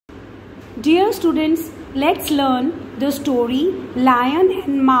Dear students, let's learn the story Lion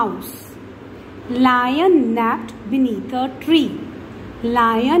and Mouse. Lion napped beneath a tree.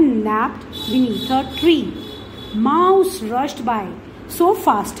 Lion napped beneath a tree. Mouse rushed by, so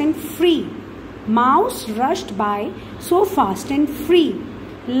fast and free. Mouse rushed by, so fast and free.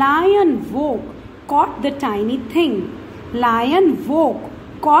 Lion woke, caught the tiny thing. Lion woke,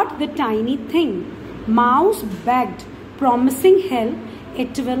 caught the tiny thing. Mouse begged, promising help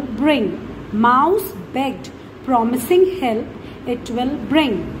it will bring. Mouse begged, promising help it will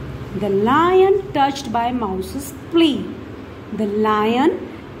bring. The lion touched by Mouse's plea. The lion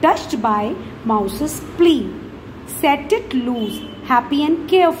touched by Mouse's plea. Set it loose, happy and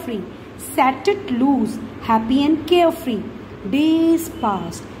carefree. Set it loose, happy and carefree. Days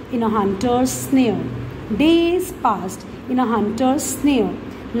passed in a hunter's snare. Days passed in a hunter's snare.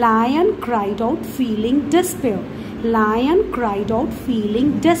 Lion cried out feeling despair. Lion cried out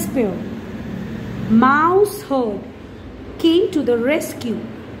feeling despair. Mouse heard, came to the rescue.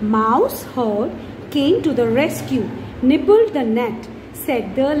 Mouse heard, came to the rescue. Nibbled the net,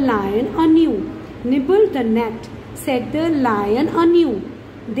 said the lion anew. Nibbled the net, said the lion anew.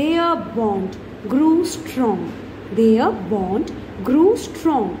 Their bond grew strong. Their bond grew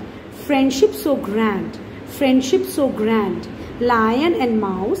strong. Friendship so grand, friendship so grand. Lion and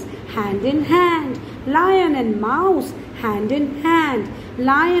mouse hand in hand. Lion and mouse hand in hand.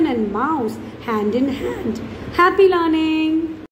 Lion and mouse hand in hand. Happy learning!